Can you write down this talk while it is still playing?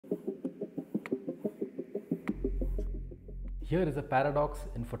Here is a paradox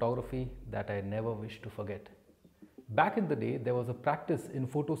in photography that I never wish to forget. Back in the day, there was a practice in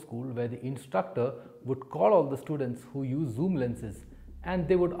photo school where the instructor would call all the students who use zoom lenses and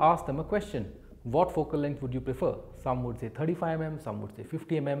they would ask them a question. What focal length would you prefer? Some would say 35mm, some would say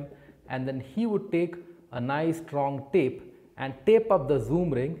 50mm, and then he would take a nice strong tape and tape up the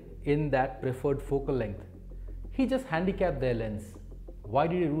zoom ring in that preferred focal length. He just handicapped their lens. Why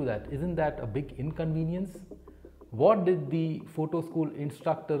did he do that? Isn't that a big inconvenience? What did the photo school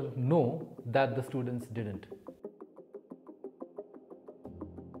instructor know that the students didn't?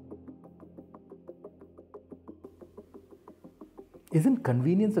 Isn't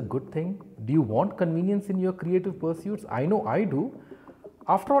convenience a good thing? Do you want convenience in your creative pursuits? I know I do.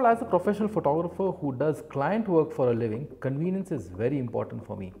 After all, as a professional photographer who does client work for a living, convenience is very important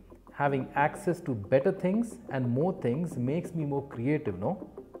for me. Having access to better things and more things makes me more creative, no?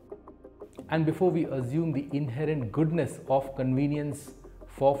 And before we assume the inherent goodness of convenience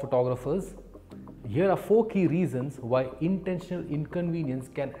for photographers, here are 4 key reasons why intentional inconvenience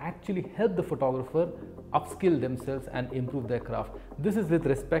can actually help the photographer upskill themselves and improve their craft. This is with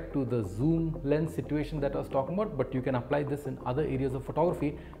respect to the zoom lens situation that I was talking about, but you can apply this in other areas of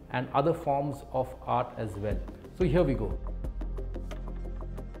photography and other forms of art as well. So here we go.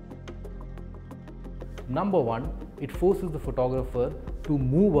 Number 1, it forces the photographer to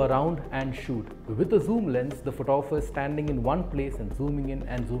move around and shoot. With a zoom lens, the photographer is standing in one place and zooming in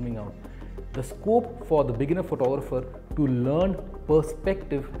and zooming out. The scope for the beginner photographer to learn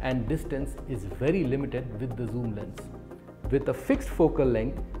perspective and distance is very limited with the zoom lens. With a fixed focal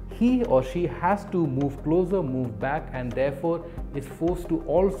length, he or she has to move closer, move back, and therefore is forced to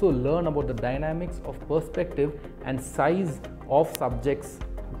also learn about the dynamics of perspective and size of subjects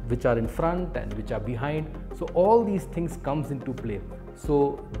which are in front and which are behind. So all these things comes into play.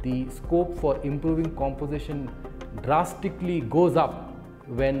 So the scope for improving composition drastically goes up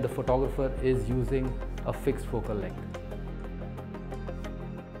when the photographer is using a fixed focal length.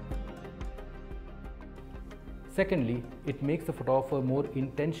 Secondly, it makes the photographer more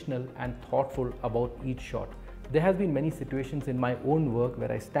intentional and thoughtful about each shot. There has been many situations in my own work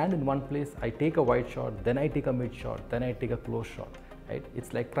where I stand in one place, I take a wide shot, then I take a mid shot, then I take a close shot. Right?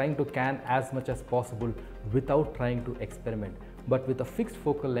 It's like trying to can as much as possible without trying to experiment. But with a fixed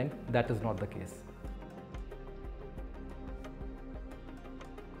focal length, that is not the case.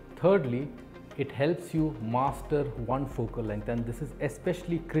 Thirdly, it helps you master one focal length, and this is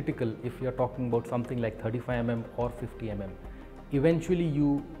especially critical if you are talking about something like 35mm or 50mm. Eventually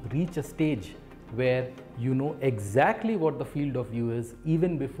you reach a stage where you know exactly what the field of view is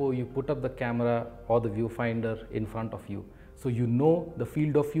even before you put up the camera or the viewfinder in front of you. So you know the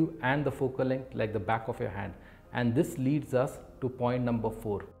field of view and the focal length like the back of your hand. And this leads us to point number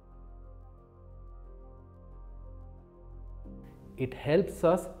 4. It helps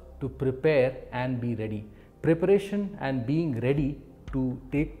us to prepare and be ready. Preparation and being ready to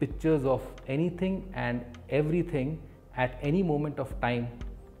take pictures of anything and everything at any moment of time,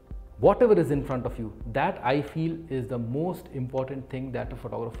 whatever is in front of you, that I feel is the most important thing that a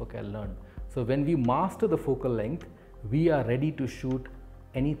photographer can learn. So when we master the focal length, we are ready to shoot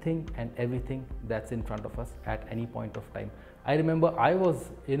anything and everything that's in front of us at any point of time. I remember I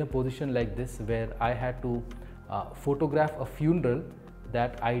was in a position like this where I had to photograph a funeral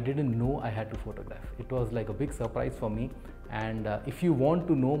that I didn't know I had to photograph. It was like a big surprise for me. And if you want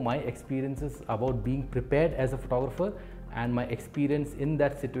to know my experiences about being prepared as a photographer and my experience in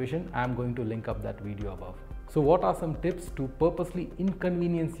that situation, I'm going to link up that video above. So what are some tips to purposely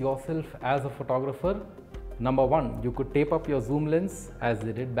inconvenience yourself as a photographer? Number 1, you could tape up your zoom lens as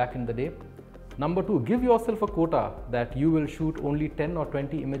they did back in the day. Number 2, give yourself a quota that you will shoot only 10 or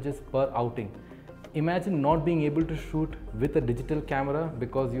 20 images per outing. Imagine not being able to shoot with a digital camera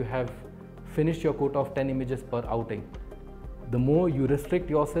because you have finished your quota of 10 images per outing. The more you restrict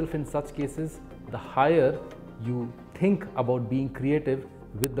yourself in such cases, the higher you think about being creative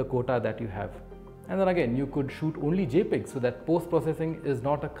with the quota that you have. And then again, you could shoot only JPEG so that post-processing is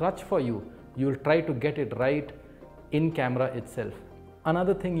not a crutch for you. You will try to get it right in camera itself.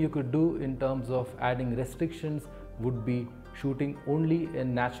 Another thing you could do in terms of adding restrictions would be shooting only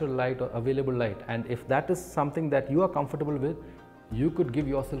in natural light or available light. And if that is something that you are comfortable with, you could give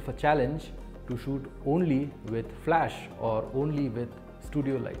yourself a challenge to shoot only with flash or only with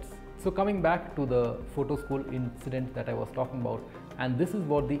studio lights. So coming back to the photo school incident that I was talking about, and this is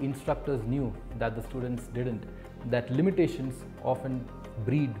what the instructors knew that the students didn't, that limitations often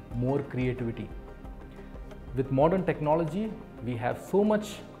breed more creativity. With modern technology, we have so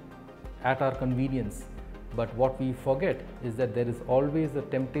much at our convenience, but what we forget is that there is always a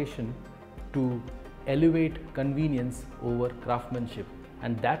temptation to elevate convenience over craftsmanship,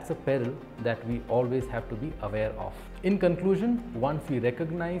 and that's a peril that we always have to be aware of. In conclusion, once we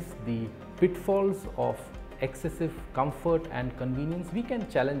recognize the pitfalls of excessive comfort and convenience, we can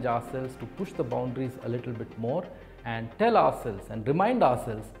challenge ourselves to push the boundaries a little bit more and tell ourselves and remind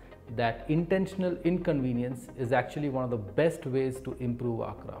ourselves that intentional inconvenience is actually one of the best ways to improve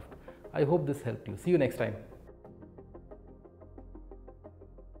our craft. I hope this helped you. See you next time.